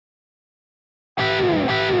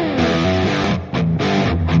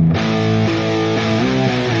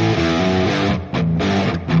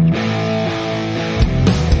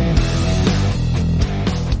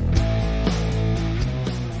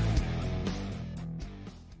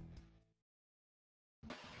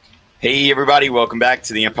Hey everybody, welcome back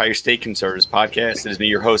to the Empire State Conservatives podcast. It is me,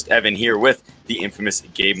 your host, Evan, here with the infamous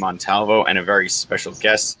Gabe Montalvo and a very special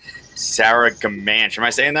guest, Sara Gamache. Am I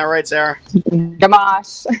saying that right, Sara?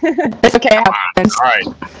 Gamache. It's okay. All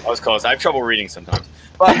right, that was close. I have trouble reading sometimes.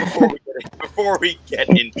 But before we get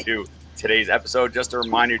into today's episode, just a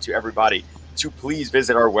reminder to everybody to please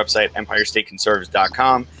visit our website,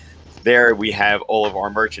 empirestateconservatives.com. There we have all of our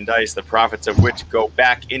merchandise, the profits of which go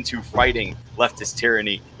back into fighting leftist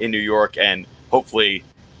tyranny in New York and hopefully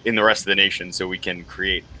in the rest of the nation, so we can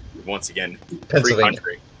create, once again, free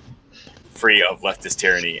country, free of leftist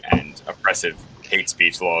tyranny and oppressive hate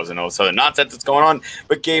speech laws and all this other nonsense that's going on.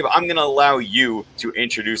 But Gabe, I'm going to allow you to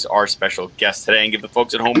introduce our special guest today and give the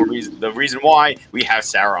folks at home the reason why we have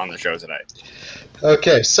Sara on the show today.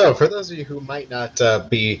 Okay, so for those of you who might not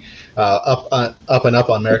be up and up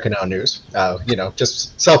on America Now News,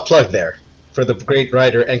 just self-plug there for the great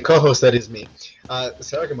writer and co-host that is me.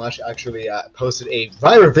 Sara Gamache actually posted a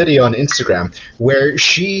viral video on Instagram where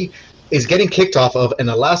she is getting kicked off of an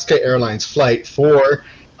Alaska Airlines flight for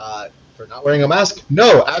not wearing a mask.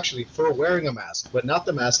 No, actually, for wearing a mask, but not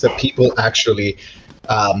the mask that people actually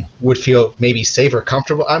would feel maybe safe or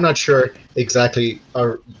comfortable. I'm not sure exactly,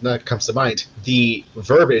 or that comes to mind, the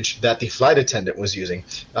verbiage that the flight attendant was using.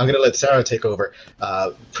 I'm going to let Sara take over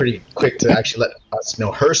pretty quick to actually let us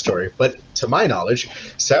know her story. But to my knowledge,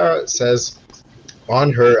 Sara says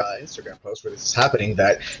on her Instagram post where this is happening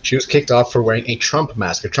that she was kicked off for wearing a Trump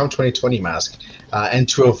mask, a Trump 2020 mask, and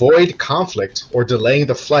to avoid conflict or delaying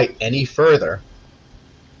the flight any further,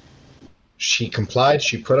 she complied.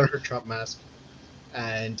 She put on her Trump mask,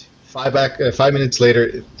 and 5 minutes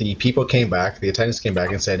later, the people came back, the attendants came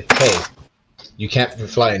back and said, "Hey, you can't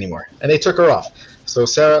fly anymore," and they took her off. So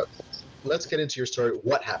Sara, let's get into your story.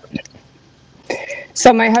 What happened?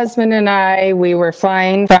 So my husband and I, we were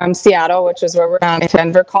flying from Seattle, which is where we're from, to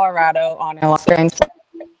Denver, Colorado on an Alaska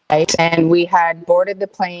flight, and we had boarded the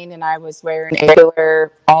plane, and I was wearing a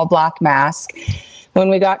regular all-black mask. When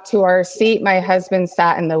we got to our seat, my husband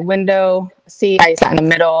sat in the window seat, I sat in the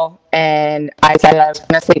middle, and I said I was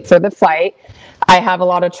going to sleep for the flight. I have a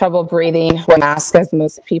lot of trouble breathing with masks, as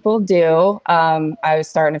most people do. I was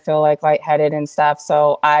starting to feel like lightheaded and stuff,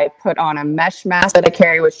 so I put on a mesh mask that I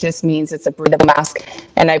carry, which just means it's a breathable mask,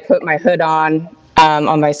 and I put my hood on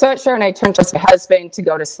my sweatshirt, and I turned to my husband to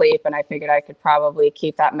go to sleep, and I figured I could probably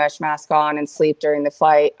keep that mesh mask on and sleep during the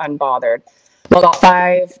flight unbothered. Well, about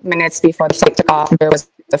 5 minutes before the flight took off, there was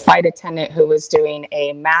the flight attendant who was doing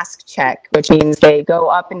a mask check, which means they go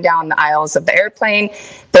up and down the aisles of the airplane.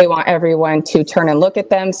 They want everyone to turn and look at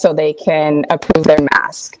them so they can approve their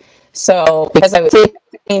mask. So because I was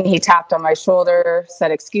sleeping, he tapped on my shoulder,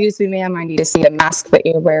 said, "Excuse me, ma'am, I need to see the mask that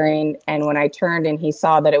you're wearing." And when I turned and he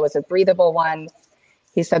saw that it was a breathable one,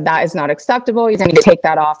 he said, "That is not acceptable. You're going to need to take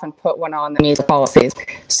that off and put one on the means policies."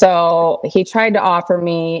 So he tried to offer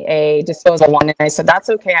me a disposable one, and I said, "That's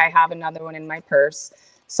okay. I have another one in my purse."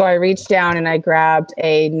 So I reached down and I grabbed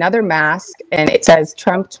another mask, and it says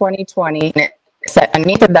Trump 2020. And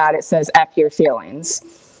underneath of that, it says F your feelings.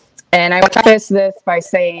 And I preface this by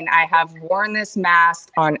saying I have worn this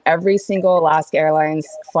mask on every single Alaska Airlines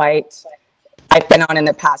flight I've been on in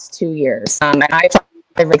the past 2 years. And I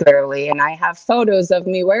fly regularly, and I have photos of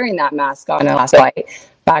me wearing that mask on a last flight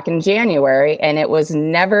back in January, and it was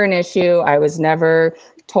never an issue. I was never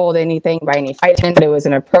told anything by any flight attendant that it was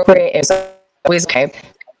inappropriate. It was always okay.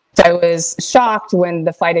 So I was shocked when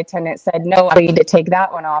the flight attendant said, "No, I need to take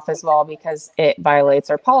that one off as well because it violates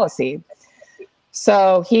our policy."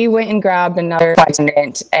 So he went and grabbed another flight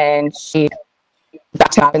attendant, and she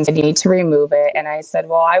backed up and said, "You need to remove it." And I said,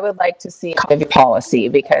 "Well, I would like to see a copy of your policy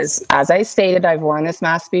because, as I stated, I've worn this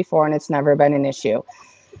mask before and it's never been an issue."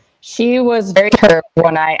 She was very hurt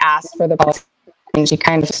when I asked for the policy, and she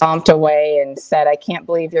kind of stomped away and said, "I can't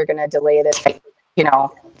believe you're going to delay this,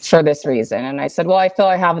 for this reason." And I said, "Well, I feel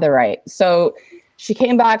I have the right." So she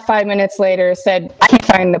came back 5 minutes later, said, "I can't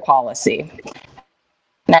find the policy."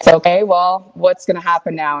 And I said, "Okay, well, what's going to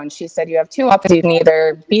happen now?" And she said, "You have two options. You can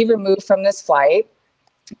either be removed from this flight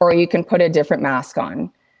or you can put a different mask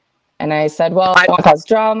on." And I said, "Well, I don't want to cause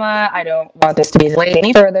drama. I don't want this to be delayed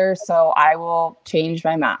any further, so I will change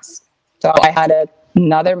my mask." So I had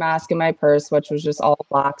another mask in my purse, which was just all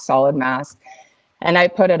black, solid mask. And I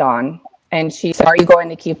put it on. And she said, "Are you going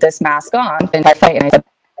to keep this mask on in my flight?" And I said,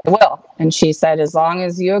 "I will." And she said, "As long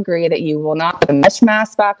as you agree that you will not put the mesh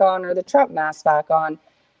mask back on or the Trump mask back on,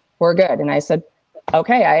 we're good." And I said,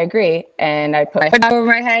 "Okay, I agree." And I put my hood over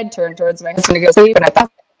my head, turned towards my husband to go sleep, and I thought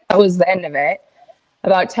that was the end of it.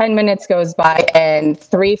 About 10 minutes goes by and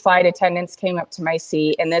 3 flight attendants came up to my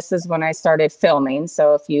seat. And this is when I started filming.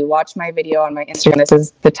 So if you watch my video on my Instagram, this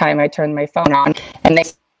is the time I turned my phone on. And they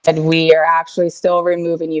said, we are actually still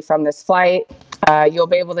removing you from this flight. You'll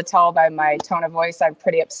be able to tell by my tone of voice, I'm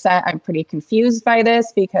pretty upset. I'm pretty confused by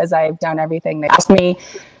this because I've done everything they asked me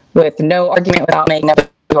with no argument, without making a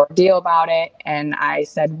big deal about it. And I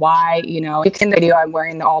said, why? You know, in the video, I'm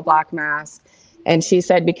wearing the all black mask. And she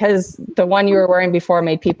said, because the one you were wearing before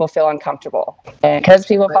made people feel uncomfortable. And because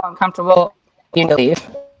people felt uncomfortable, you need to leave.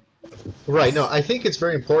 Right. No, I think it's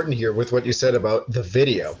very important here with what you said about the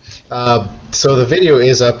video. So the video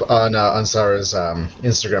is up on Sara's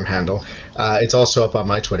Instagram handle. It's also up on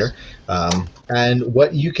my Twitter. And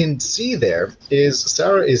what you can see there is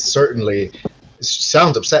Sara is certainly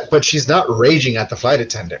sounds upset, but she's not raging at the flight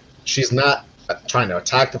attendant. She's not trying to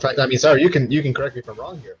attack the flight. I mean, Sara, you can correct me if I'm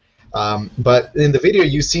wrong here. But in the video,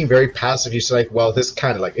 you seem very passive. You're like, well, this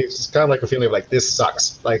kind of like, it's kind of like a feeling of like, this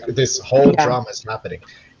sucks. Like this whole drama is happening.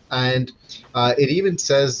 And it even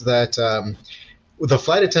says that the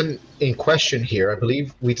flight attendant in question here, I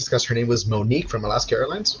believe we discussed her name was Monique from Alaska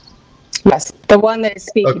Airlines. Yes, the one that is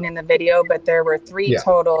speaking in the video, but there were 3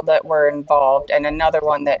 total that were involved, and another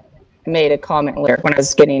one that made a comment later when I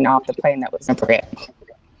was getting off the plane that was inappropriate.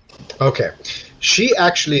 Okay. She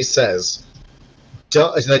actually says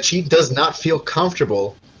that she does not feel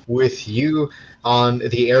comfortable with you on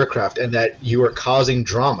the aircraft and that you are causing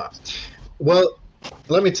drama. Well,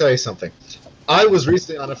 let me tell you something. I was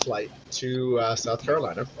recently on a flight to South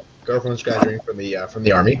Carolina. Girlfriend's graduating from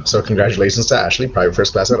the Army, so congratulations to Ashley, private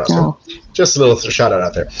first class at Austin. Oh. Just a little shout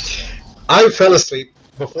out there. I fell asleep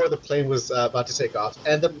before the plane was about to take off,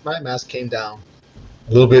 and my mask came down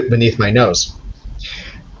a little bit beneath my nose.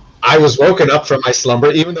 I was woken up from my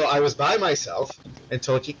slumber, even though I was by myself, and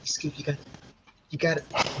told you got it.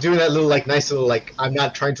 Doing that little nice little I'm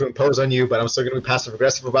not trying to impose on you, but I'm still going to be passive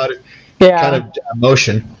aggressive about it. Yeah. Kind of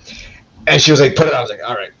motion. And she was like, "Put it on." I was like,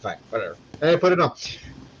 "All right, fine, whatever." And I put it on.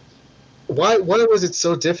 Why was it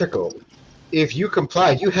so difficult? If you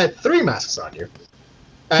complied, you had 3 masks on you,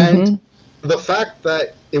 and the fact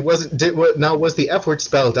that it wasn't. Now, was the F word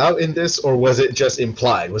spelled out in this, or was it just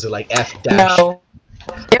implied? Was it like F dash? No.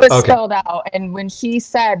 It was spelled out, and when she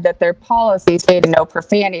said that their policy stated no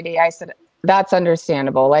profanity, I said, that's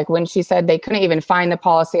understandable. Like when she said they couldn't even find the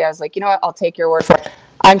policy, I was like, you know what, I'll take your word for it.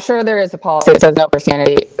 I'm sure there is a policy that says no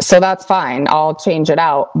profanity, so that's fine. I'll change it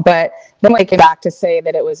out. But then when I came back to say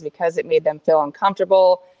that it was because it made them feel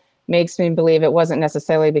uncomfortable, makes me believe it wasn't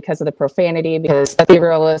necessarily because of the profanity, because let's be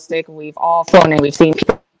realistic, we've all flown and we've seen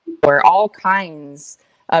people wear all kinds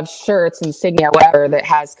of shirts, insignia, whatever, that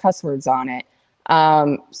has cuss words on it.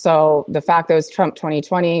 So the fact that it was Trump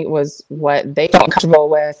 2020 was what they felt comfortable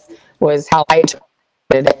with, was how I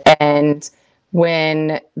interpreted it. And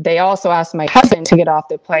when they also asked my husband to get off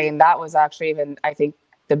the plane, that was actually even, I think,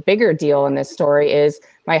 the bigger deal in this story is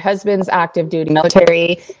my husband's active duty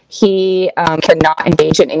military. He cannot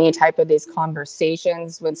engage in any type of these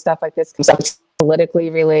conversations when stuff like this comes up, politically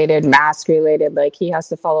related, mask related. Like he has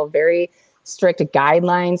to follow very strict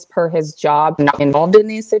guidelines per his job, not involved in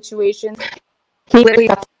these situations. He literally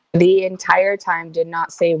the entire time did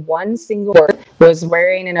not say one single word, was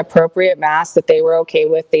wearing an appropriate mask that they were okay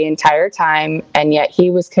with the entire time, and yet he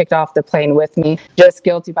was kicked off the plane with me, just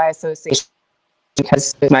guilty by association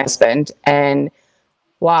because of my husband. And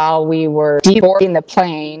while we were deboarding the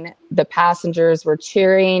plane, the passengers were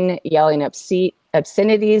cheering, yelling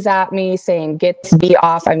obscenities at me, saying, "Get to be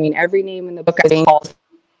off." I mean, every name in the book I was called,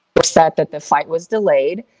 upset that the flight was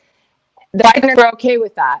delayed. The flight were okay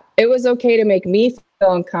with that. It was okay to make me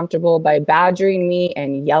feel uncomfortable by badgering me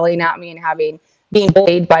and yelling at me and being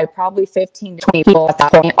bullied by probably 15 to 20 people at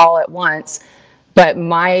that point all at once. But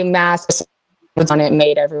my mask on it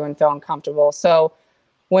made everyone feel uncomfortable. So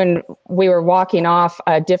when we were walking off,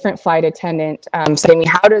 a different flight attendant said to me,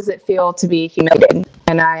 "How does it feel to be humiliated?"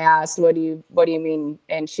 And I asked, what do you mean?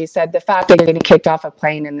 And she said, "The fact that you're getting kicked off a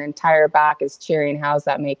plane and the entire back is cheering, how does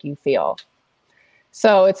that make you feel?"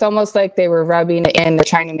 So it's almost like they were rubbing it in. They're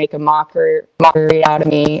trying to make a mockery out of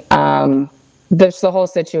me. The whole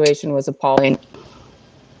situation was appalling.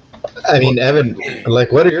 I mean, Evan,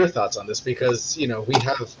 what are your thoughts on this? Because,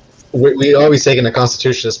 we always take in a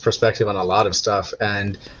constitutionalist perspective on a lot of stuff.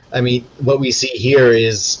 And, I mean, what we see here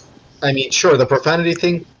is, sure, the profanity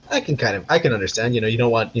thing, I can understand. You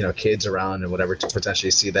don't want, kids around and whatever to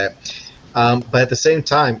potentially see that. But at the same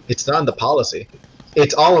time, it's not in the policy.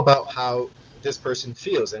 It's all about how this person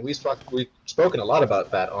feels, and we've spoken a lot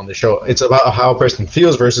about that on the show. It's about how a person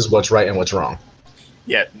feels versus what's right and what's wrong.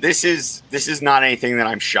 Yeah, this is not anything that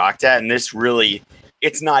I'm shocked at, and this really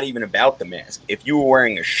it's not even about the mask. If you were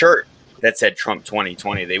wearing a shirt that said Trump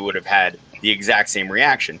 2020, they would have had the exact same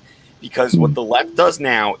reaction. Because what the left does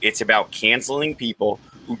now, it's about canceling people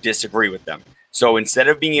who disagree with them. So instead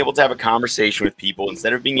of being able to have a conversation with people,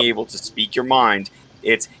 instead of being able to speak your mind,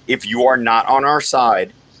 it's if you are not on our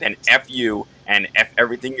side, then F you and F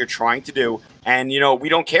everything you're trying to do. And, you know, we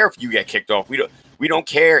don't care if you get kicked off. We don't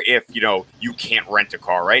care if, you know, you can't rent a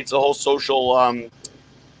car, right? It's a whole social,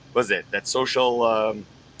 what is it? That social,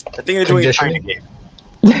 the thing they're doing in China game.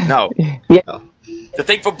 No. Yeah. The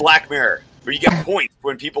thing for Black Mirror, where you get points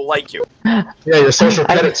when people like you. Yeah, your social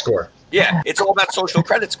credit score. Yeah, it's all about social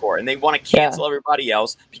credit score, and they want to cancel everybody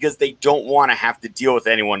else because they don't want to have to deal with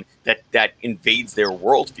anyone that invades their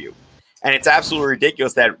worldview. And it's absolutely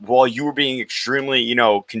ridiculous that while you were being extremely, you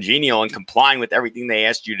know, congenial and complying with everything they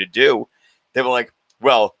asked you to do, they were like,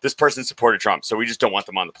 well, this person supported Trump, so we just don't want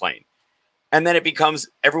them on the plane. And then it becomes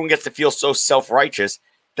everyone gets to feel so self-righteous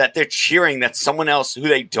that they're cheering that someone else who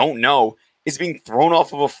they don't know is being thrown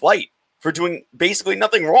off of a flight for doing basically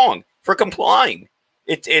nothing wrong, for complying.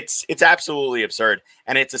 It's absolutely absurd,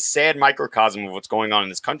 and it's a sad microcosm of what's going on in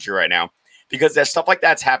this country right now, because there's stuff like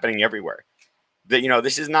that's happening everywhere. That, you know,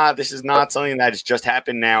 this is not something that has just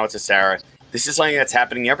happened now to Sara. This is something that's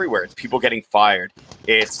happening everywhere. It's people getting fired.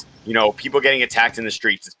 It's, you know, people getting attacked in the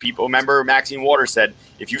streets. It's people. Remember, Maxine Waters said,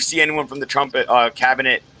 if you see anyone from the Trump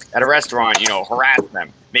cabinet at a restaurant, you know, harass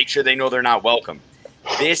them. Make sure they know they're not welcome.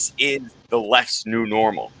 This is the left's new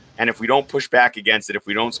normal, and if we don't push back against it, if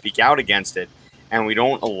we don't speak out against it, and we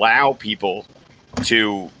don't allow people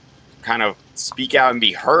to kind of speak out and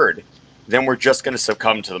be heard, then we're just going to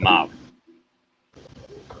succumb to the mob.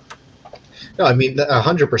 No, I mean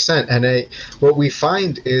 100%. And what we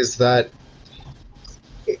find is that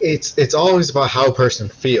it's always about how a person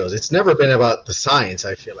feels. It's never been about the science,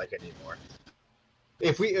 I feel like, anymore.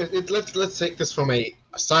 If we let's take this from a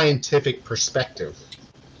scientific perspective,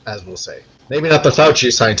 as we'll say. Maybe not the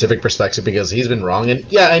Fauci scientific perspective, because he's been wrong. And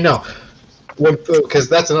yeah, I know. Because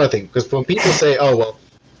that's another thing. Because when people say, "Oh well,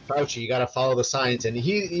 Fauci, you got to follow the science," and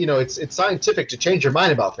you know, it's scientific to change your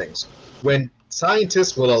mind about things. When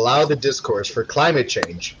scientists will allow the discourse for climate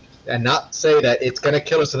change and not say that it's going to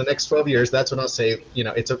kill us in the next 12 years, that's when I'll say, you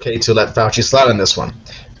know, it's okay to let Fauci slide on this one.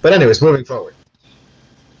 But anyways, moving forward,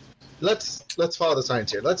 let's follow the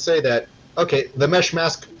science here. Let's say that the mesh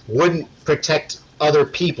mask wouldn't protect other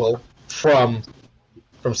people from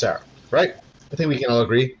Sara, right? I think we can all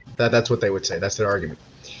agree that that's what they would say. That's their argument.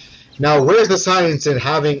 Now, where's the science in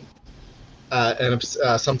having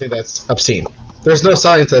something that's obscene? There's no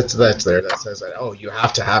science that's there that says that, oh, you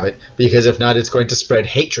have to have it, because if not, it's going to spread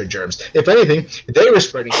hatred germs. If anything, they were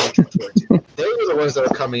spreading hatred towards you. They were the ones that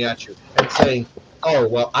were coming at you and saying, oh,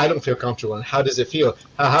 well, I don't feel comfortable, and how does it feel?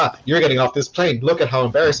 Haha, you're getting off this plane. Look at how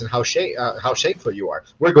embarrassed and how shameful you are.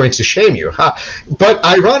 We're going to shame you. Ha. But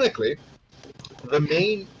ironically, the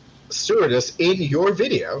main stewardess in your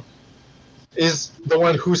video is the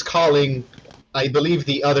one who's calling, I believe,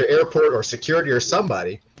 the other airport or security or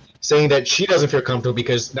somebody, saying that she doesn't feel comfortable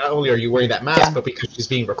because not only are you wearing that mask, but because she's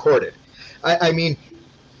being recorded. I mean,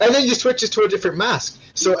 and then you switch it to a different mask.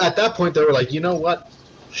 So at that point, they were like, you know what?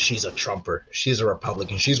 She's a Trumper. She's a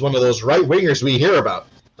Republican. She's one of those right-wingers we hear about.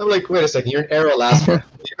 I'm like, wait a second, you're in Air Alaska.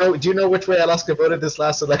 Do you know which way Alaska voted this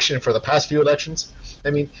last election for the past few elections?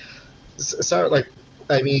 I mean, Sarah,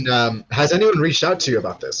 has anyone reached out to you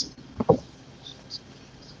about this?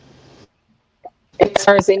 As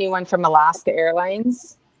far as anyone from Alaska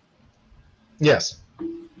Airlines? Yes.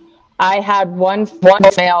 I had one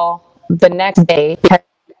mail the next day because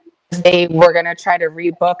they were going to try to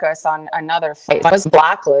rebook us on another flight. I was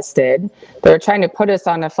blacklisted. They were trying to put us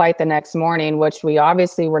on a flight the next morning, which we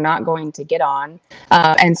obviously were not going to get on.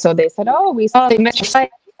 And so they said, oh, we saw they missed your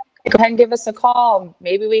flight. Go ahead and give us a call.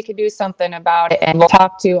 Maybe we could do something about it. And we'll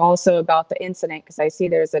talk to you also about the incident, because I see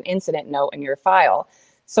there's an incident note in your file.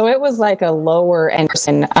 So it was like a lower end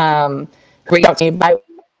person reached out to me. I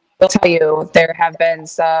will tell you, there have been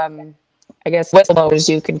some, I guess, whistleblowers,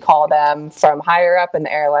 you could call them, from higher up in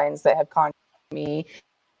the airlines that have contacted me.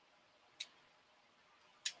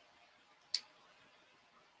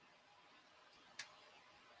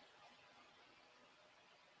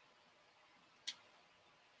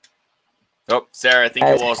 Oh, Sarah, I think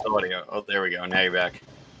you lost audio. Oh, there we go. Now you're back.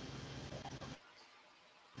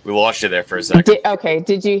 We lost you there for a second.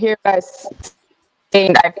 Did you hear us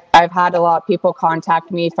saying I've had a lot of people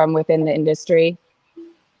contact me from within the industry?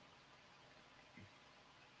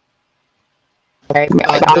 Okay. We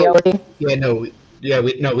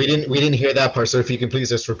didn't hear that part. So if you can please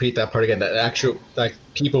just repeat that part again. That actual, like,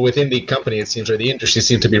 people within the company, it seems, or the industry,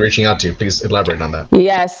 seem to be reaching out to you. Please elaborate on that.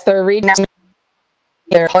 Yes, they're reaching out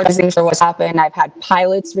they're apologizing for what's happened. I've had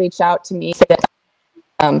pilots reach out to me.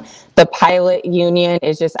 The pilot union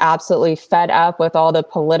is just absolutely fed up with all the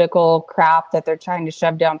political crap that they're trying to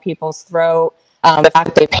shove down people's throat. The fact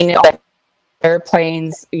that they painted all the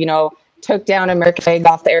airplanes, took down American flag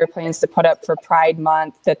off the airplanes to put up for Pride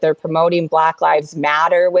Month, that they're promoting Black Lives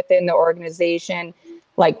Matter within the organization.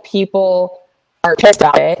 Like, people are pissed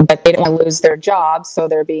about it, but they don't want to lose their jobs, so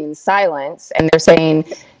they're being silenced. And they're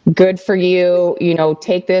saying, good for you,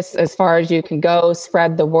 take this as far as you can go,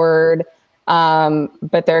 spread the word.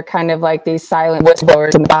 But they're kind of like these silent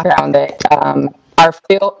whistleblowers in the background that are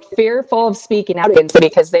fearful of speaking out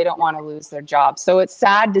because they don't want to lose their jobs. So it's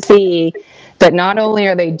sad to see that not only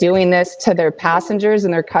are they doing this to their passengers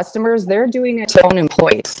and their customers, they're doing it to their own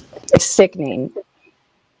employees. It's sickening.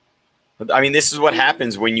 I mean, this is what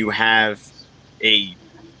happens when you have a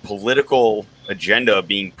political agenda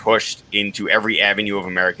being pushed into every avenue of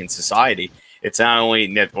American society. It's not only,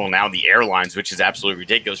 now the airlines, which is absolutely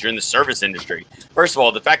ridiculous. You're in the service industry. First of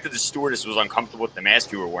all, the fact that the stewardess was uncomfortable with the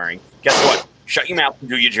mask you were wearing, guess what? Shut your mouth and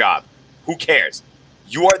do your job. Who cares?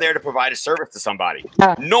 You are there to provide a service to somebody.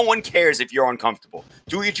 No one cares if you're uncomfortable.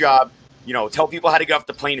 Do your job. Tell people how to get off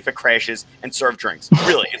the plane if it crashes, and serve drinks.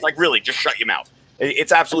 Really, it's like, really, just shut your mouth.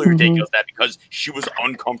 It's absolutely ridiculous that because she was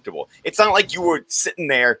uncomfortable. It's not like you were sitting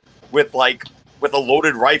there with a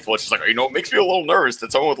loaded rifle. It's just like, it makes me a little nervous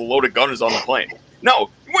that someone with a loaded gun is on the plane. No,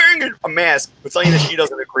 wearing a mask with something that she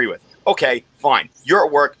doesn't agree with. Okay, fine. You're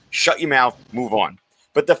at work. Shut your mouth. Move on.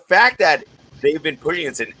 But the fact that they've been pushing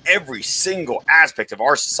this in every single aspect of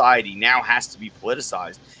our society now has to be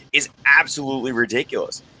politicized is absolutely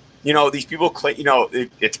ridiculous. These people claim,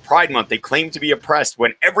 it's Pride Month. They claim to be oppressed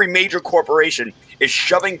when every major corporation is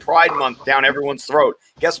shoving Pride Month down everyone's throat.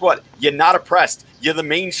 Guess what? You're not oppressed. You're the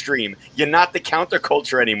mainstream. You're not the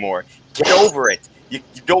counterculture anymore. Get over it. You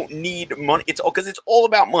don't need money. It's all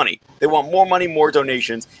about money. They want more money, more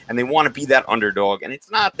donations, and they want to be that underdog, and it's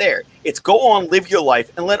not there. It's go on, live your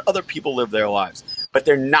life, and let other people live their lives. But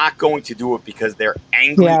they're not going to do it because they're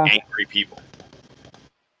angry people.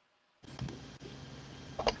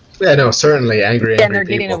 Yeah, no, certainly angry. And they're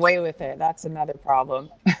getting away with it. That's another problem.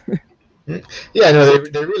 Yeah, no,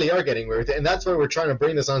 they really are getting away with it, and that's why we're trying to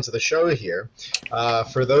bring this onto the show here.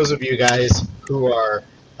 For those of you guys who are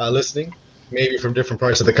listening, maybe from different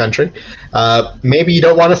parts of the country, maybe you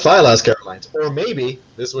don't want to fly Alaska Airlines, or maybe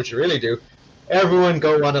this is what you really do. Everyone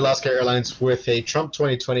go on Alaska Airlines with a Trump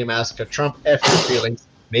 2020 mask, a Trump F your feelings.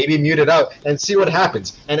 Maybe mute it out and see what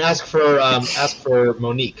happens, and ask for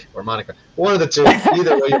Monique or Monica. One of the two.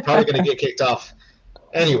 Either way, you're probably going to get kicked off.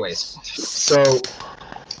 Anyways, so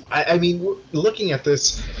I mean, looking at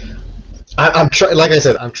this, I'm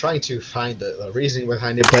trying to find the reasoning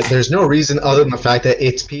behind it, but there's no reason other than the fact that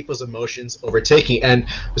it's people's emotions overtaking. And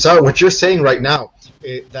so, what you're saying right now,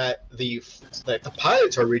 that the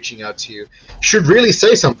pilots are reaching out to you, should really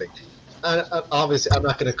say something. Obviously, I'm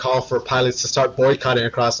not going to call for pilots to start boycotting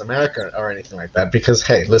across America or anything like that, because,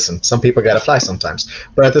 hey, listen, some people got to fly sometimes.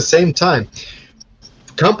 But at the same time,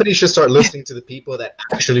 companies should start listening to the people that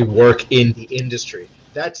actually work in the industry.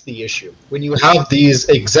 That's the issue. When you have these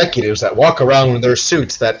executives that walk around in their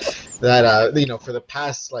suits that for the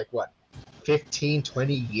past, 15,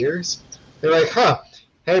 20 years, they're like,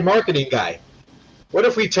 hey, marketing guy, what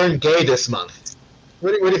if we turn gay this month?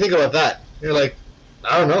 What do you think about that? And you're like,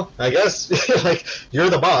 I don't know. I guess you're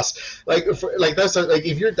the boss.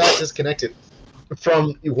 If you're that disconnected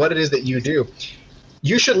from what it is that you do,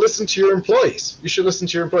 you should listen to your employees.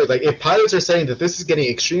 Like, if pilots are saying that this is getting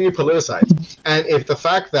extremely politicized, and if the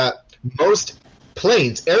fact that most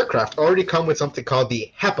aircraft already come with something called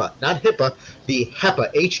the HEPA, not HIPAA, the HEPA,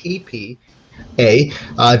 H-E-P-A,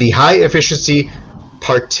 the high efficiency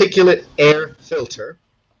particulate air filter,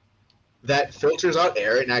 that filters out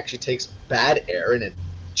air and actually takes bad air and it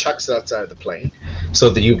chucks it outside of the plane, so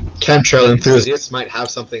that you chemtrail enthusiasts might have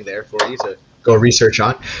something there for you to go research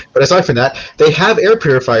on. But aside from that, they have air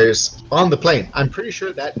purifiers on the plane. I'm pretty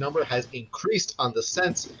sure that number has increased on the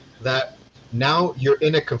sense that now you're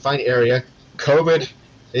in a confined area. COVID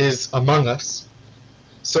is among us.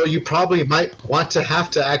 So you probably might want to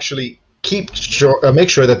have to actually make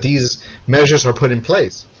sure that these measures are put in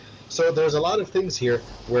place. So there's a lot of things here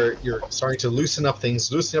where you're starting to loosen up things,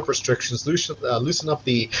 loosen up restrictions, loosen up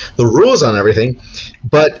the rules on everything.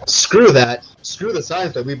 But screw that. Screw the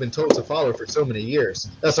science that we've been told to follow for so many years.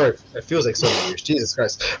 Sorry, it feels like so many years. Jesus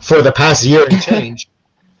Christ. For the past year and change.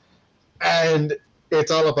 And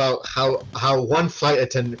it's all about how one flight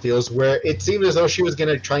attendant feels, where it seemed as though she was going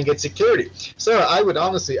to try and get security. So I would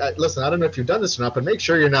honestly, listen, I don't know if you've done this or not, but make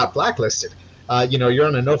sure you're not blacklisted. you're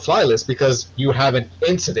on a no-fly list because you have an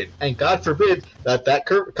incident. And God forbid that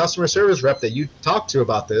customer service rep that you talk to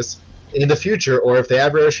about this in the future, or if they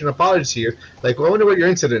ever issue an apology to you, like, well, I wonder what your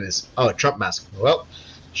incident is. Oh, a Trump mask. Well,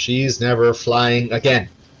 she's never flying again.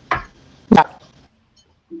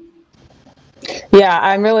 Yeah,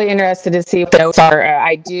 I'm really interested to see what the notes are.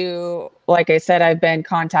 I do, like I said, I've been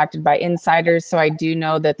contacted by insiders, so I do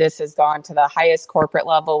know that this has gone to the highest corporate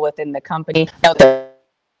level within the company. I know that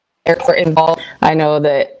they're involved. I know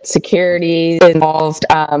that security is involved,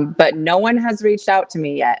 but no one has reached out to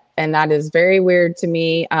me yet, and that is very weird to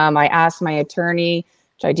me. I asked my attorney,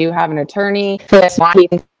 which I do have an attorney, for this one.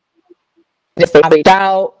 Just reached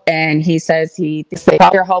out, and he says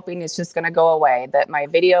they're hoping it's just going to go away, that my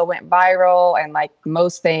video went viral, and like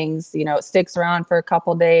most things, it sticks around for a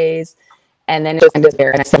couple days and then it just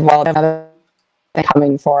disappears. And I said, well, another thing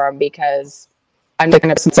coming for him, because I'm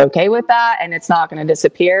going to be okay with that, and it's not going to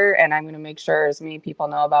disappear, and I'm going to make sure as many people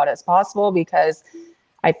know about it as possible, because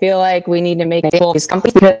I feel like we need to make these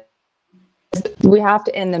companies, because we have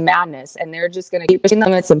to end the madness, and they're just going to keep pushing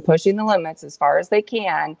the limits as far as they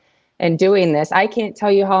can. And doing this, I can't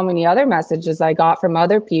tell you how many other messages I got from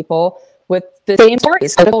other people with the same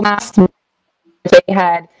stories. They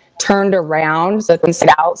had turned around, so they stayed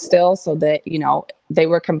out still, so that they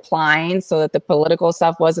were complying, so that the political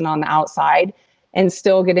stuff wasn't on the outside, and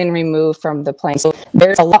still getting removed from the plane. So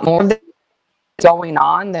there's a lot more going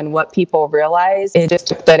on than what people realize. It's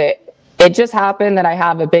just that it just happened that I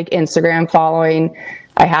have a big Instagram following.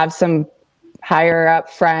 I have some higher up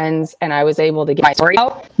friends, and I was able to get my story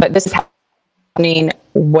out, but this is happening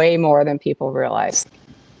way more than people realize.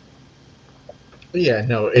 Yeah,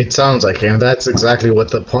 no, it sounds like it, and that's exactly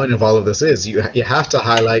what the point of all of this is. You have to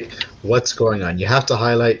highlight what's going on. You have to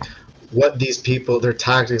highlight what these people, their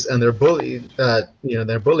tactics, and their bullying,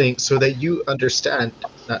 their bullying, so that you understand,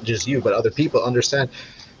 not just you, but other people understand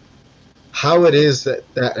how it is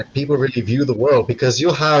that people really view the world. Because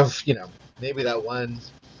you'll have, maybe that one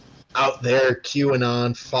out there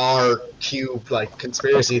QAnon far Q like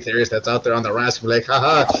conspiracy theorist that's out there on the mask, like,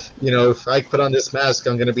 haha, if I put on this mask,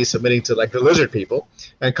 I'm going to be submitting to like the lizard people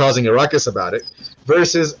and causing a ruckus about it,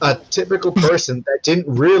 versus a typical person that didn't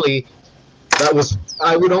really, that was,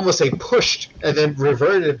 I would almost say, pushed and then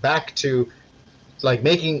reverted back to like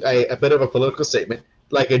making a bit of a political statement,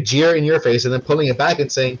 like a jeer in your face, and then pulling it back and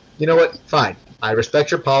saying, you know what, fine, I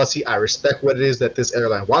respect your policy, I respect what it is that this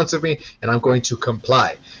airline wants of me, and I'm going to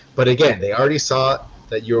comply. But again, they already saw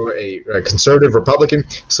that you were a conservative Republican,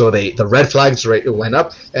 so the red flags went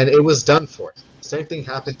up, and it was done for. Same thing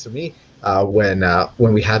happened to me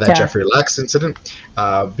when we had that Jeffrey Lachs incident,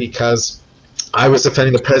 because I was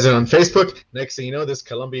defending the president on Facebook. Next thing you know, this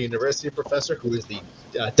Columbia University professor, who is the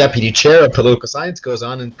deputy chair of political science, goes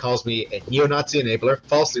on and calls me a neo-Nazi enabler,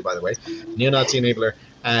 falsely, by the way, neo-Nazi enabler,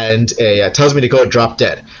 and tells me to go drop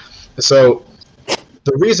dead. So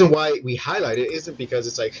the reason why we highlight it isn't because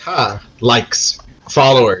it's like, likes,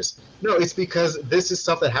 followers. No, it's because this is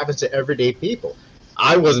stuff that happens to everyday people.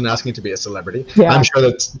 I wasn't asking to be a celebrity. Yeah. I'm sure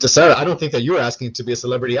that, to Sarah, I don't think that you were asking to be a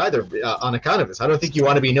celebrity either on account of this. I don't think you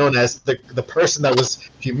want to be known as the person that was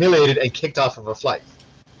humiliated and kicked off of a flight.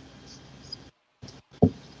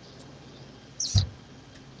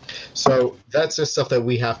 So that's just stuff that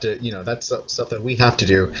we have to, that's stuff that we have to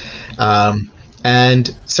do.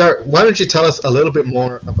 And Sarah, why don't you tell us a little bit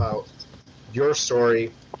more about your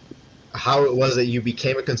story, how it was that you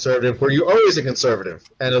became a conservative, were you always a conservative,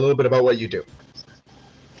 and a little bit about what you do?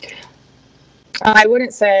 I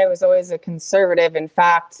wouldn't say I was always a conservative. In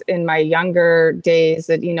fact, in my younger days,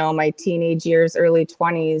 my teenage years, early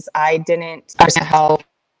 20s, I didn't understand how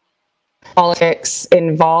politics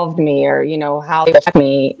involved me, or, how it affected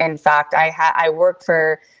me. In fact, I worked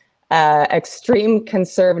for extreme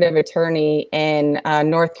conservative attorney in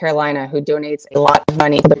North Carolina who donates a lot of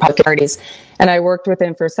money to the public parties. And I worked with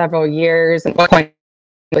him for several years. And at one point,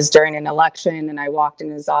 it was during an election, and I walked in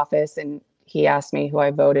his office, and he asked me who I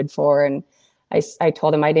voted for. And I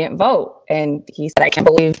told him I didn't vote. And he said, I can't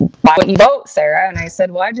believe, why wouldn't you vote, Sarah? And I said,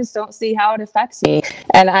 well, I just don't see how it affects me.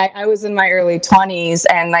 And I was in my early 20s,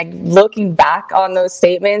 and like looking back on those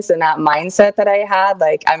statements and that mindset that I had,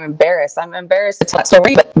 like, I'm embarrassed. I'm embarrassed to tell that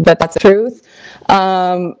story, but that's the truth.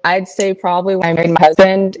 I'd say probably when I married my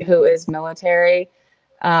husband, who is military,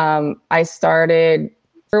 I started,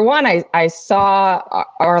 for one, I saw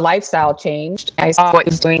our lifestyle changed. I saw what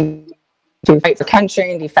he was doing to fight for country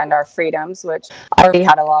and defend our freedoms, which I already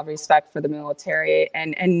had a lot of respect for the military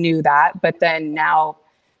and knew that. But then now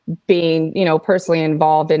being, personally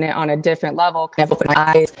involved in it on a different level, kind of opened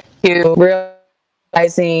my eyes to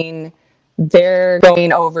realizing they're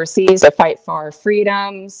going overseas to fight for our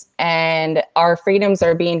freedoms, and our freedoms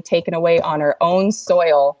are being taken away on our own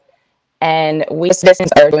soil, and we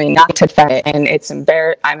citizens are doing nothing to defend it.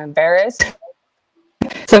 And I'm embarrassed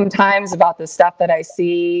sometimes about the stuff that I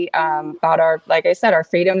see, about our, like I said, our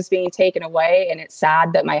freedoms being taken away. And it's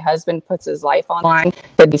sad that my husband puts his life on the line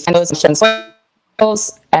to defend those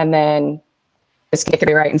soils, and then just kick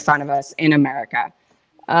it right in front of us in America.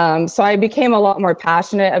 So I became a lot more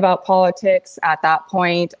passionate about politics at that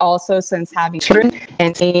point. Also, since having children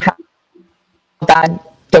and seeing how bad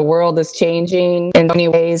the world is changing in so many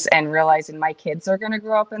ways, and realizing my kids are going to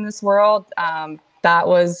grow up in this world, that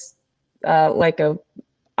was like a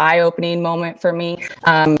eye-opening moment for me.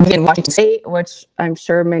 In Washington State, which I'm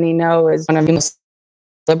sure many know is one of the most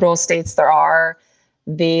liberal states there are,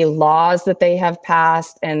 the laws that they have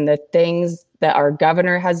passed and the things that our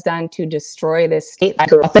governor has done to destroy this state I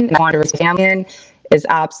grew up in and I want to raise a family in is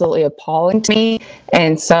absolutely appalling to me.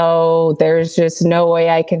 And so there's just no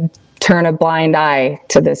way I can turn a blind eye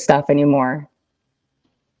to this stuff anymore.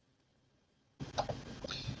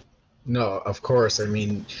 No, of course. I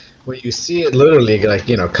mean, when you see it literally, like,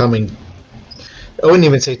 coming, I wouldn't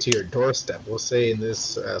even say to your doorstep. We'll say in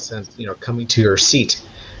this sense, coming to your seat.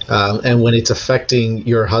 And when it's affecting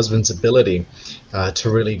your husband's ability to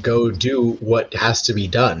really go do what has to be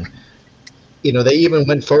done. They even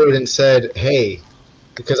went forward and said, hey,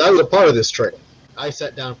 because I was a part of this training, I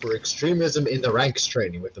sat down for extremism in the ranks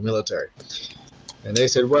training with the military. And they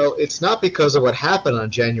said, well, it's not because of what happened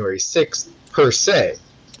on January 6th per se,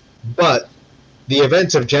 but the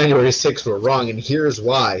events of January 6th were wrong, and here's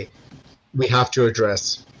why we have to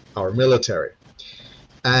address our military.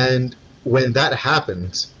 And when that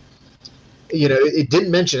happened, it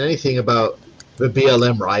didn't mention anything about the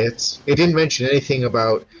BLM riots. It didn't mention anything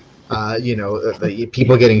about, the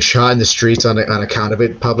people getting shot in the streets on account of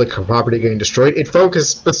it, public property getting destroyed. It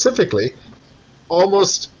focused specifically,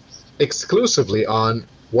 almost exclusively, on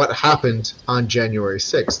what happened on January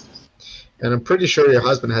 6th. And I'm pretty sure your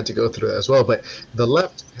husband had to go through that as well. But the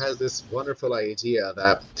left has this wonderful idea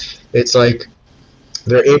that it's like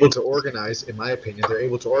they're able to organize, in my opinion, they're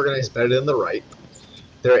able to organize better than the right.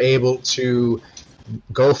 They're able to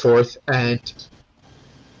go forth and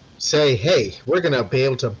say, hey, we're going to be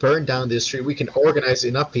able to burn down this street. We can organize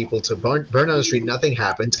enough people to burn down the street, nothing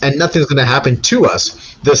happens, and nothing's going to happen to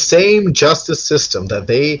us. The same justice system that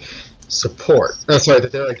they support, that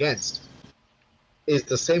they're against, is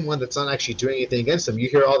the same one that's not actually doing anything against them. You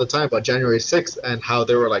hear all the time about January 6th and how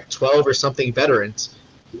there were like 12 or something veterans,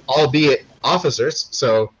 albeit officers.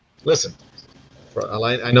 So listen,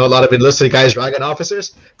 I know a lot of enlisted guys ragging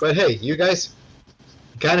officers, but hey, you guys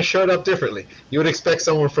kind of showed up differently. You would expect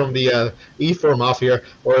someone from the E4 Mafia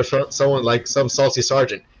or someone like some salty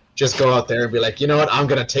sergeant just go out there and be like, you know what, I'm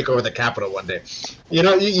going to take over the Capitol one day.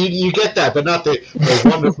 You get that, but not the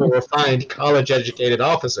wonderful, refined, college-educated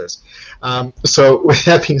officers. So with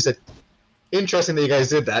that being said, interesting that you guys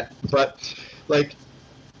did that, but like,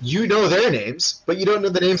 their names, but you don't know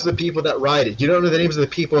the names of the people that rioted. You don't know the names of the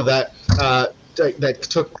people that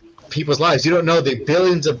took people's lives. You don't know the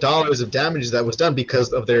billions of dollars of damages that was done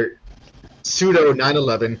because of their pseudo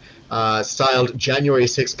 9/11 styled January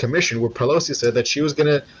 6th commission, where Pelosi said that she was going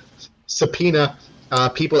to subpoena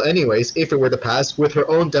people anyways if it were to pass with her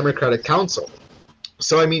own Democratic counsel.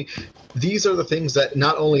 So I mean, these are the things that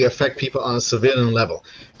not only affect people on a civilian level.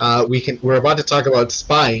 We're about to talk about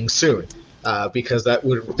spying soon. Because that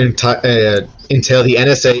would entail the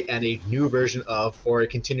NSA and a new version of, or a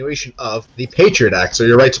continuation of, the Patriot Act. So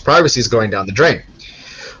your right to privacy is going down the drain.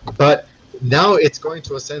 But now it's going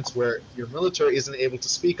to a sense where your military isn't able to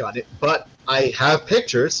speak on it. But I have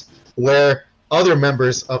pictures where other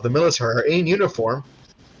members of the military are in uniform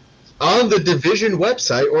on the division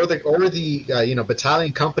website or the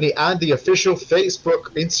battalion company and the official Facebook,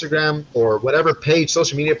 Instagram, or whatever page,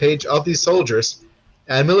 social media page of these soldiers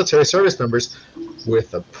and military service members,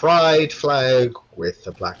 with a pride flag, with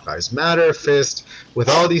the Black Lives Matter fist, with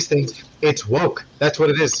all these things. It's woke. That's what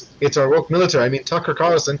it is. It's our woke military. I mean, Tucker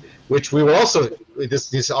Carlson, which we will also,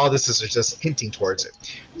 all this is just hinting towards it,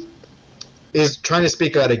 is trying to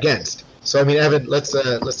speak out against. So I mean, Evan, let's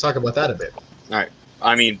talk about that a bit. All right.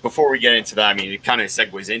 I mean, before we get into that, I mean, it kind of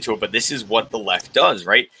segues into it, but this is what the left does,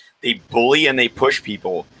 right? They bully and they push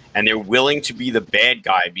people, and they're willing to be the bad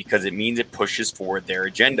guy because it means it pushes forward their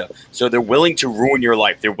agenda. So they're willing to ruin your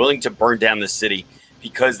life. They're willing to burn down the city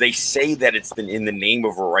because they say that it's in the name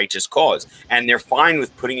of a righteous cause. And they're fine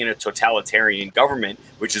with putting in a totalitarian government,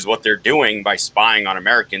 which is what they're doing by spying on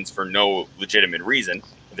Americans for no legitimate reason.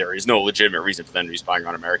 There is no legitimate reason for them to be spying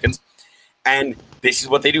on Americans. And this is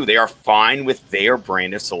what they do. They are fine with their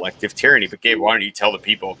brand of selective tyranny. But Gabe, why don't you tell the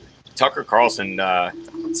people? Tucker Carlson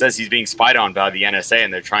says he's being spied on by the NSA,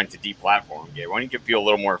 and they're trying to deplatform him. Gabe, why don't you give people a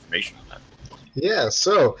little more information on that? Yeah,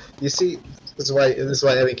 so you see, this is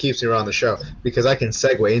why Evan keeps me around the show, because I can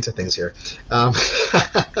segue into things here.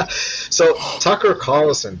 So Tucker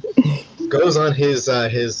Carlson goes on his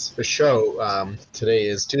show. Today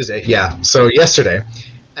is Tuesday. Yeah, so yesterday,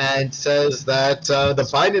 and says that the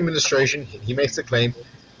Biden administration. He makes a claim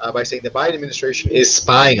by saying the Biden administration is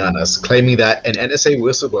spying on us, claiming that an NSA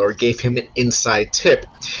whistleblower gave him an inside tip.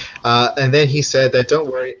 And then he said that, don't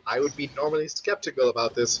worry, I would be normally skeptical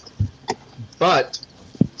about this, but,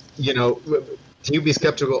 he'd be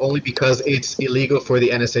skeptical only because it's illegal for the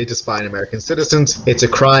NSA to spy on American citizens. It's a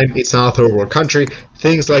crime. It's not a third world country.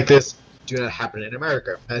 Things like this do not happen in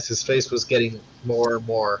America. As his face was getting more and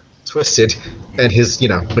more twisted, and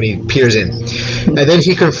when he peers in, and then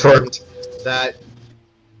he confirmed that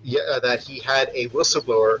that he had a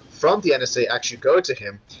whistleblower from the NSA actually go to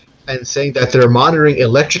him and saying that they're monitoring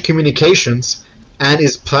electric communications and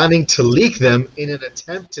is planning to leak them in an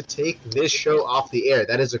attempt to take this show off the air.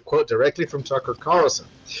 That is a quote directly from Tucker Carlson.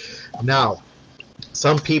 Now,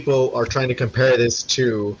 some people are trying to compare this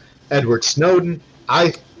to Edward Snowden.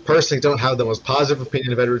 I personally don't have the most positive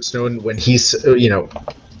opinion of Edward Snowden when he's,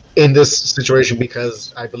 in this situation,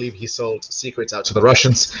 because I believe he sold secrets out to the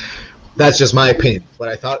Russians. That's just my opinion. But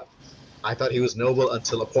I thought he was noble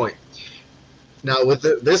until a point. Now, with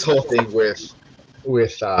this whole thing with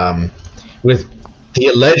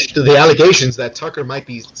the allegations that Tucker might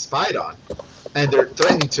be spied on, and they're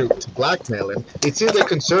threatening to blackmail him, it seems like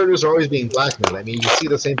conservatives are always being blackmailed. I mean, you see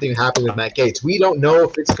the same thing happen with Matt Gaetz. We don't know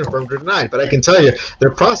if it's confirmed or denied, but I can tell you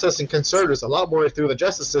they're processing conservatives a lot more through the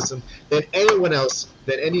justice system than anyone else,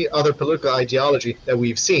 than any other political ideology that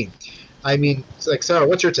we've seen. I mean, like, Sarah,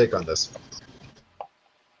 what's your take on this?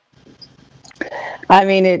 I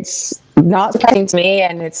mean, it's not surprising to me,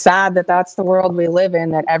 and it's sad that that's the world we live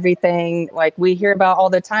in, that everything, like, we hear about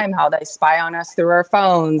all the time, how they spy on us through our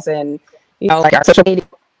phones and, like our social media.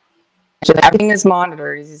 Everything is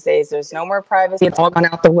monitored these days. There's no more privacy. It's all gone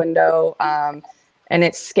out the window. And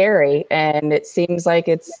it's scary, and it seems like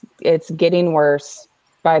it's getting worse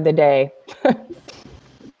by the day.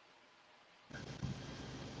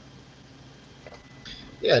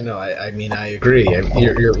 Yeah, no, I mean, I agree.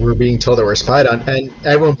 We're being told that we're spied on, and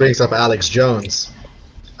everyone brings up Alex Jones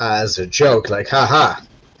as a joke, like, haha,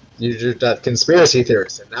 you're that conspiracy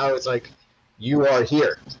theorist. And now it's like, you are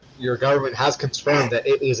here. Your government has confirmed that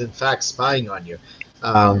it is, in fact, spying on you.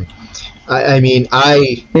 I mean,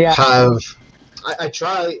 I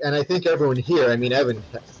try, and I think everyone here, I mean, Evan,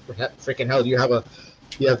 freaking hell, you have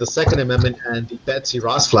the Second Amendment and the Betsy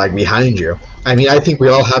Ross flag behind you. I mean, I think we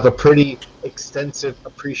all have a pretty extensive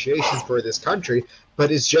appreciation for this country,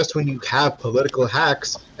 but it's just when you have political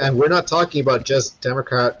hacks, and we're not talking about just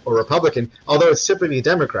Democrat or Republican, although it's typically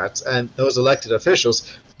Democrats and those elected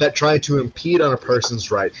officials that try to impede on a person's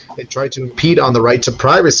right. They try to impede on the right to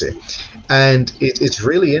privacy. And it's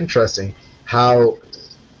really interesting how,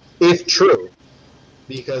 if true,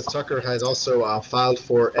 because Tucker has also filed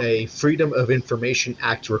for a Freedom of Information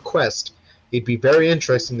Act request, it'd be very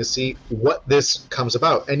interesting to see what this comes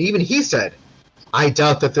about. And even he said, I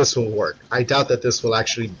doubt that this will work. I doubt that this will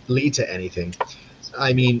actually lead to anything.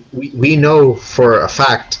 I mean, we know for a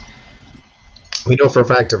fact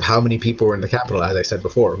of how many people were in the Capitol, as I said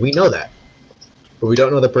before. We know that. But we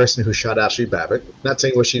don't know the person who shot Ashley Babbitt. Not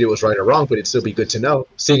saying what she did was right or wrong, but it'd still be good to know,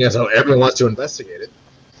 seeing as how everyone wants to investigate it.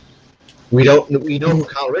 We know who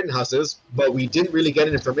Kyle Rittenhouse is, but we didn't really get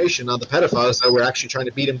information on the pedophiles that were actually trying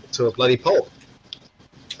to beat him to a bloody pulp.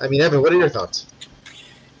 I mean, Evan, what are your thoughts?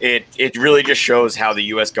 It really just shows how the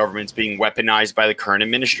U.S. government's being weaponized by the current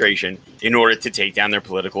administration in order to take down their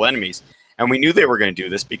political enemies. And we knew they were going to do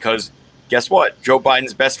this because, guess what? Joe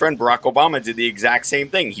Biden's best friend, Barack Obama, did the exact same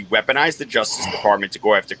thing. He weaponized the Justice Department to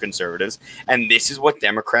go after conservatives. And this is what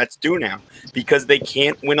Democrats do now. Because they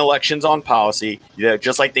can't win elections on policy,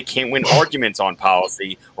 just like they can't win arguments on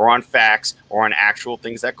policy or on facts or on actual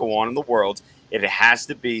things that go on in the world. It has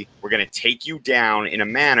to be, we're going to take you down in a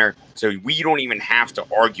manner so we don't even have to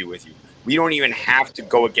argue with you. We don't even have to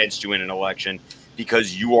go against you in an election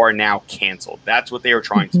because you are now canceled. That's what they are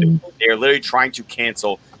trying to do. They are literally trying to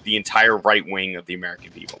cancel the entire right wing of the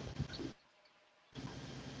American people.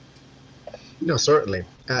 No, certainly.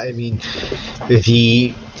 I mean,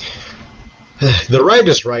 the right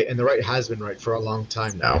is right, and the right has been right for a long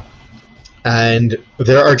time now. And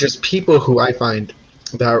there are just people who I find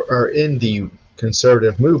that are in the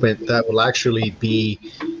conservative movement that will actually be,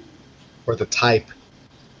 or the type,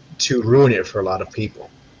 to ruin it for a lot of people.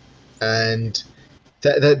 And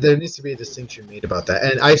that there needs to be a distinction made about that.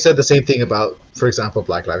 And I've said the same thing about, for example,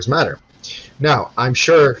 Black Lives Matter. Now, I'm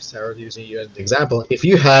sure, Sarah, using you as an example, if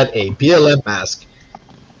you had a BLM mask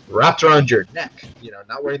wrapped around your neck,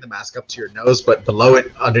 not wearing the mask up to your nose, but below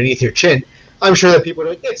it, underneath your chin, I'm sure that people are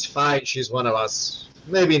like, it's fine, she's one of us.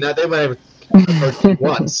 Maybe not, they might have approached you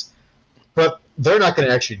once, but they're not going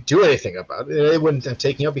to actually do anything about it. They wouldn't have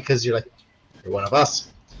taken you up because you're one of us.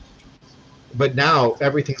 But now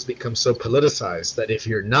everything's become so politicized that if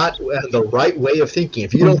you're not the right way of thinking,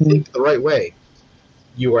 if you don't think the right way,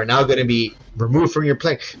 you are now going to be removed from your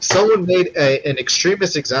plane. Someone made an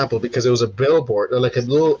extremist example because it was a billboard, or like a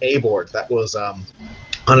little A board that was on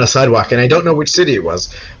a sidewalk, and I don't know which city it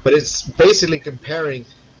was, but it's basically comparing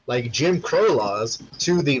like Jim Crow laws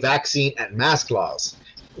to the vaccine and mask laws.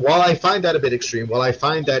 While I find that a bit extreme, while I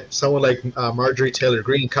find that someone like Marjorie Taylor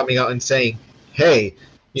Greene coming out and saying, hey,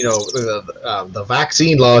 the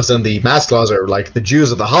vaccine laws and the mask laws are like the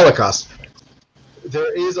Jews of the Holocaust,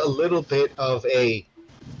 there is a little bit of a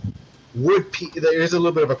there is a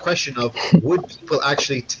little bit of a question of would people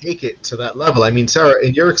actually take it to that level? I mean, Sarah,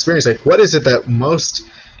 in your experience, like what is it that most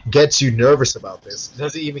gets you nervous about this?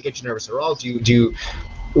 Does it even get you nervous at all? Do you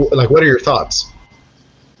like, what are your thoughts?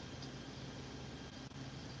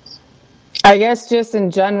 I guess just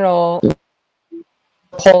in general, the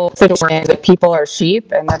whole situation that people are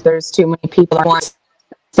sheep and that there's too many people that want to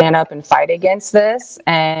stand up and fight against this,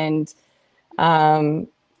 and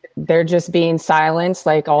they're just being silenced.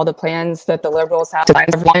 Like all the plans that the liberals have to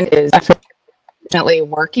silence everyone is definitely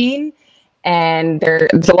working, and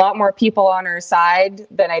there's a lot more people on our side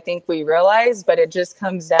than I think we realize, but it just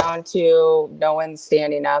comes down to no one's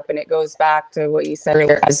standing up, and it goes back to what you said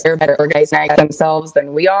earlier, as they're better organizing themselves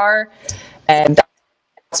than we are, and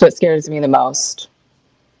that's what scares me the most.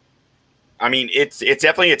 I mean, it's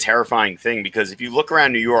definitely a terrifying thing, because if you look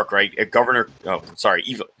around New York, right,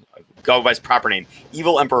 go by his proper name,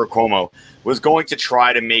 Evil Emperor Cuomo was going to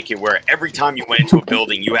try to make it where every time you went into a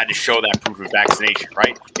building, you had to show that proof of vaccination,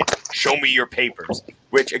 right? It's show me your papers,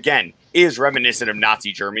 which again is reminiscent of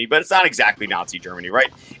Nazi Germany, but it's not exactly Nazi Germany,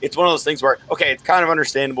 right? It's one of those things where, okay, it's kind of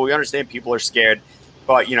understandable. We understand people are scared,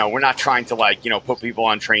 but we're not trying to put people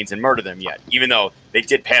on trains and murder them yet, even though they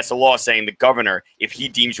did pass a law saying the governor, if he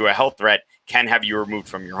deems you a health threat, can have you removed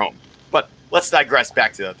from your home. But let's digress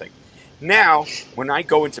back to the thing. Now, when I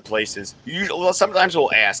go into places, sometimes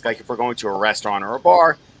we'll ask, like if we're going to a restaurant or a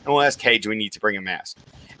bar, and we'll ask, hey, do we need to bring a mask?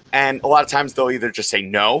 And a lot of times they'll either just say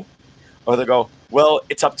no, or they'll go, well,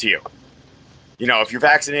 it's up to you. If you're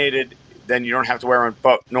vaccinated, then you don't have to wear one,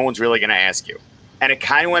 but no one's really going to ask you. And it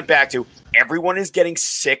kind of went back to everyone is getting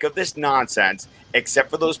sick of this nonsense,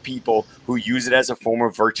 except for those people who use it as a form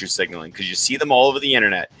of virtue signaling, because you see them all over the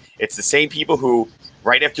internet. It's the same people who,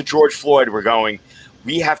 right after George Floyd, were going,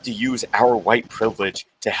 we have to use our white privilege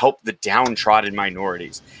to help the downtrodden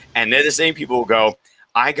minorities. And they're the same people who go,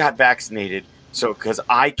 I got vaccinated because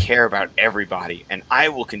I care about everybody, and I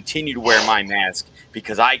will continue to wear my mask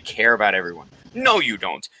because I care about everyone. No, you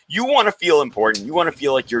don't. You want to feel important. You want to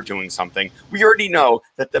feel like you're doing something. We already know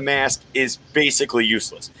that the mask is basically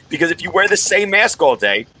useless, because if you wear the same mask all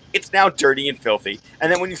day, it's now dirty and filthy.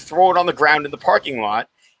 And then when you throw it on the ground in the parking lot,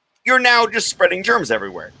 you're now just spreading germs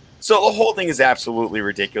everywhere. So the whole thing is absolutely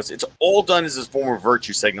ridiculous. It's all done as a form of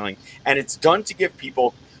virtue signaling, and it's done to give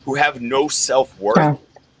people who have no self-worth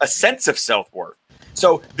a sense of self-worth.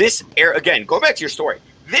 So again, go back to your story.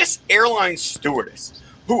 This airline stewardess,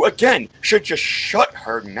 who again should just shut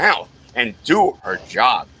her mouth and do her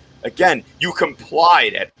job. Again, you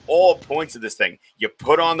complied at all points of this thing. You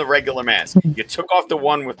put on the regular mask. You took off the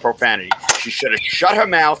one with profanity. She should have shut her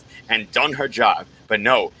mouth and done her job. But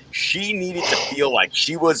no, she needed to feel like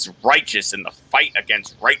she was righteous in the fight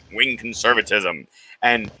against right-wing conservatism.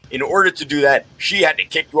 And in order to do that, she had to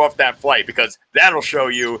kick you off that flight, because that'll show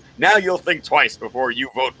you, now you'll think twice before you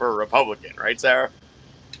vote for a Republican. Right, Sarah?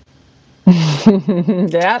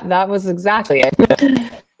 Yeah, that was exactly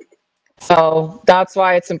it. So that's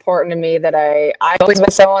why it's important to me that I've always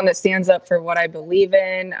been someone that stands up for what I believe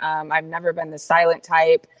in. I've never been the silent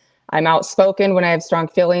type. I'm outspoken when I have strong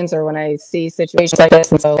feelings or when I see situations like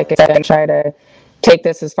this. And so, like I said, I try to take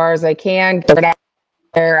this as far as I can. Get it out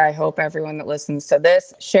there. I hope everyone that listens to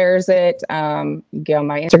this shares it. Go on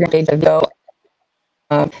my Instagram page. Go.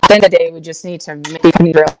 At the end of the day, we just need to make people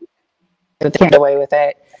realize that they can't get away with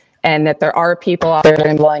it, and that there are people out there that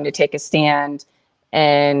are willing to take a stand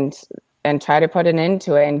and try to put an end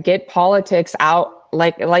to it and get politics out.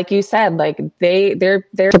 Like you said, like they're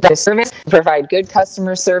to service, provide good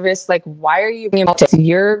customer service. Like, why are you being politics?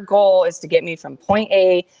 Your goal is to get me from point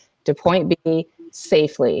A to point B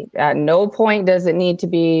safely. At no point does it need to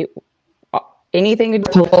be anything to do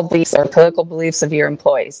with political beliefs or political beliefs of your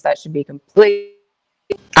employees. That should be completely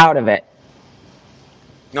out of it.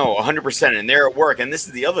 No, 100%. And they're at work. And this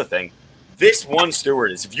is the other thing. This one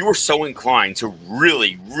stewardess, if you were so inclined to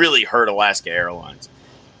really, really hurt Alaska Airlines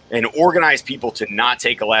and organize people to not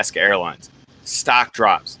take Alaska Airlines, stock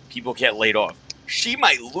drops, people get laid off. She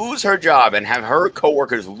might lose her job and have her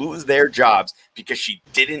coworkers lose their jobs because she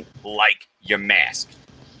didn't like your mask.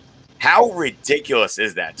 How ridiculous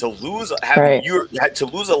is that? To lose to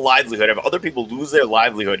lose a livelihood, have other people lose their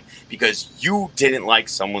livelihood because you didn't like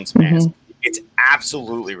someone's mask. It's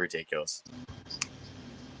absolutely ridiculous.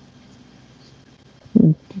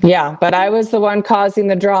 Yeah, but I was the one causing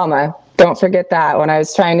the drama. Don't forget that. When I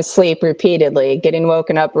was trying to sleep repeatedly, getting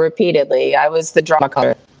woken up repeatedly, I was the drama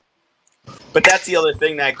causer. But that's the other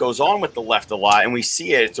thing that goes on with the left a lot, and we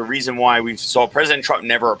see it. It's a reason why we saw President Trump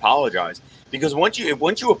never apologize. Because once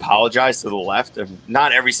you apologize to the left, and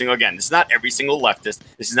not every single, again, this is not every single leftist,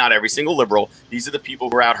 this is not every single liberal. These are the people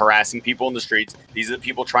who are out harassing people in the streets. These are the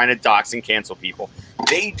people trying to dox and cancel people.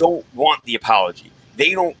 They don't want the apology.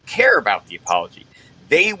 They don't care about the apology.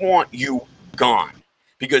 They want you gone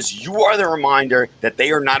because you are the reminder that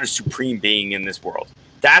they are not a supreme being in this world.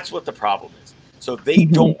 That's what the problem is. So they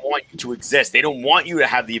don't want you to exist. They don't want you to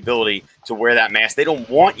have the ability to wear that mask. They don't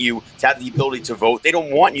want you to have the ability to vote. They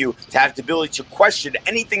don't want you to have the ability to question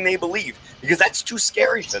anything they believe because that's too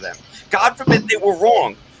scary for them. God forbid they were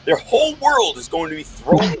wrong. Their whole world is going to be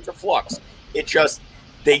thrown into flux. It just,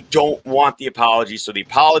 they don't want the apology. So the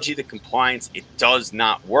apology, the compliance, it does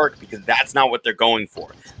not work because that's not what they're going for.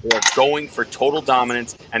 They are going for total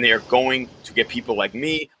dominance, and they are going to get people like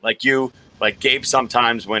me, like you, like Gabe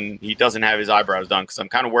sometimes when he doesn't have his eyebrows done, because I'm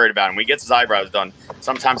kind of worried about him. When he gets his eyebrows done,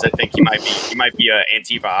 sometimes I think he might be an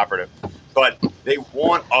Antifa operative. But they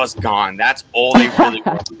want us gone. That's all they really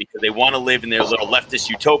want, because they want to live in their little leftist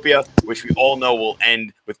utopia, which we all know will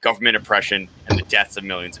end with government oppression and the deaths of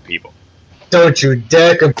millions of people. Don't you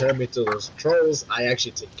dare compare me to those trolls. I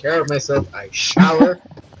actually take care of myself. I shower.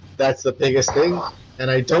 That's the biggest thing. And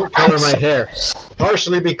I don't color my hair.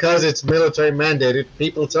 Partially because it's military mandated.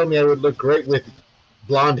 People tell me I would look great with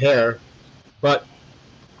blonde hair, but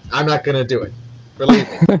I'm not going to do it. Believe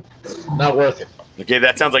me. Not worth it. Okay,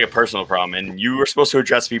 that sounds like a personal problem. And you were supposed to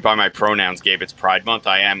address me by my pronouns, Gabe. It's Pride Month.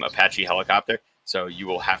 I am Apache Helicopter, so you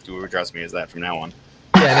will have to address me as that from now on.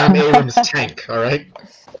 Yeah, and I'm Abrams Tank, all right?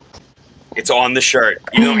 It's on the shirt,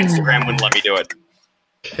 even though Instagram wouldn't let me do it.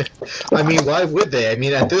 I mean, why would they? I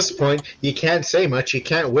mean, at this point, you can't say much. You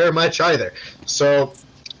can't wear much either. So,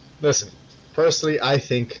 listen, personally, I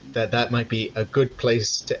think that might be a good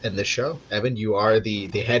place to end the show. Evan, you are the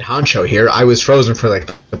head honcho here. I was frozen for like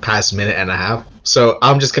the past minute and a half. So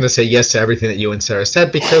I'm just going to say yes to everything that you and Sarah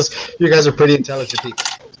said because you guys are pretty intelligent people.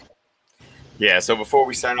 Yeah, so before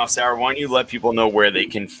we sign off, Sarah, why don't you let people know where they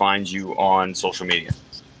can find you on social media?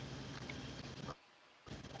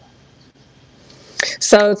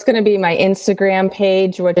 So it's going to be my Instagram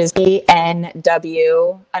page, which is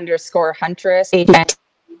ENW_Huntress,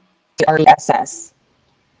 HNTRESS.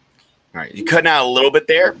 All right, you cutting out a little bit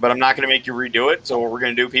there, but I'm not going to make you redo it. So what we're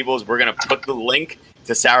going to do, people, is we're going to put the link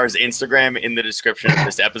to Sarah's Instagram in the description of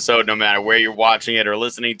this episode. No matter where you're watching it or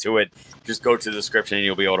listening to it, just go to the description and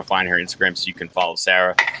you'll be able to find her Instagram so you can follow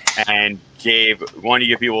Sarah. And Gabe, why don't you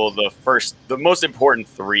give people the most important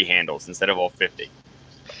 3 handles instead of all 50?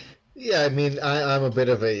 Yeah, I mean, I'm a bit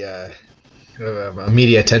of a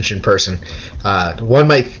media attention person. One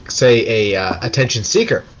might say a attention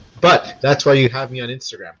seeker, but that's why you have me on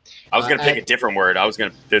Instagram. I was going to pick a different word.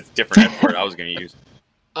 There's a different word I was going to use.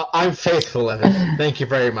 I'm faithful, Evan. Thank you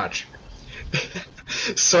very much.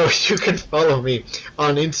 So you can follow me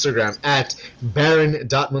on Instagram at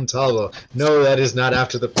Baron.Montalvo. No, that is not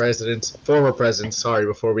after the former president. Sorry,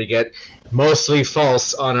 before we get mostly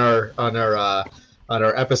false on our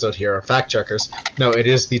episode here, our fact checkers. No, it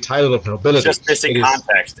is the title of nobility. Just missing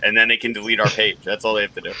context, and then they can delete our page. That's all they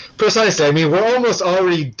have to do. Precisely. I mean, we're almost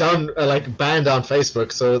already done, banned on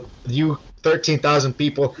Facebook. So you 13,000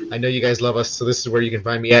 people, I know you guys love us. So this is where you can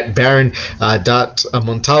find me at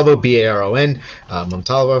Baron.Montalvo, Baron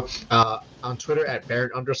Montalvo. On Twitter at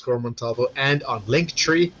Baron_Montalvo, and on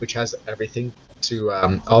Linktree, which has everything to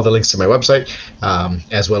all the links to my website,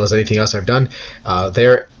 as well as anything else I've done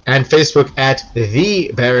there, and Facebook at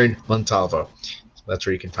the Baron Montalvo. So that's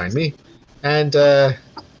where you can find me, and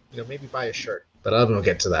maybe buy a shirt, but I don't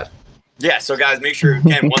get to that. Yeah, so guys, make sure,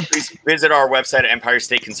 again, please visit our website at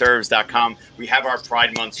EmpireStateConservatives.com. We have our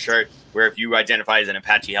Pride Month shirt, where if you identify as an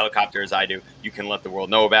Apache helicopter, as I do, you can let the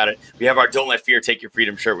world know about it. We have our Don't Let Fear Take Your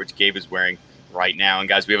Freedom shirt, which Gabe is wearing right now. And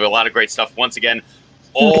guys, we have a lot of great stuff. Once again,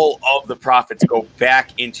 all of the profits go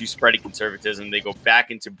back into spreading conservatism. They go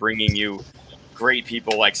back into bringing you great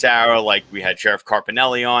people like Sara, like we had Sheriff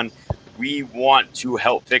Carpinelli on. We want to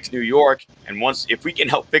help fix New York. And if we can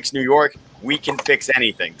help fix New York, we can fix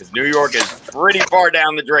anything, because New York is pretty far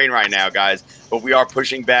down the drain right now, guys. But we are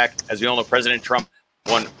pushing back. As we all know, President Trump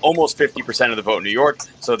won almost 50% of the vote in New York.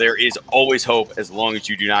 So there is always hope as long as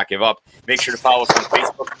you do not give up. Make sure to follow us on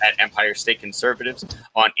Facebook at Empire State Conservatives,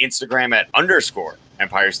 on Instagram at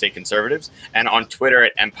 _Empire State Conservatives, and on Twitter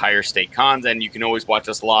at Empire State Cons. And you can always watch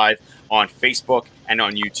us live on Facebook and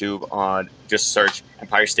on YouTube. Just search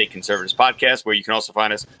Empire State Conservatives Podcast, where you can also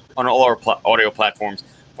find us on all our audio platforms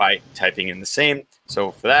by typing in the same. So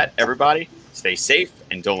for that, everybody, stay safe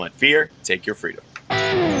and don't let fear take your freedom.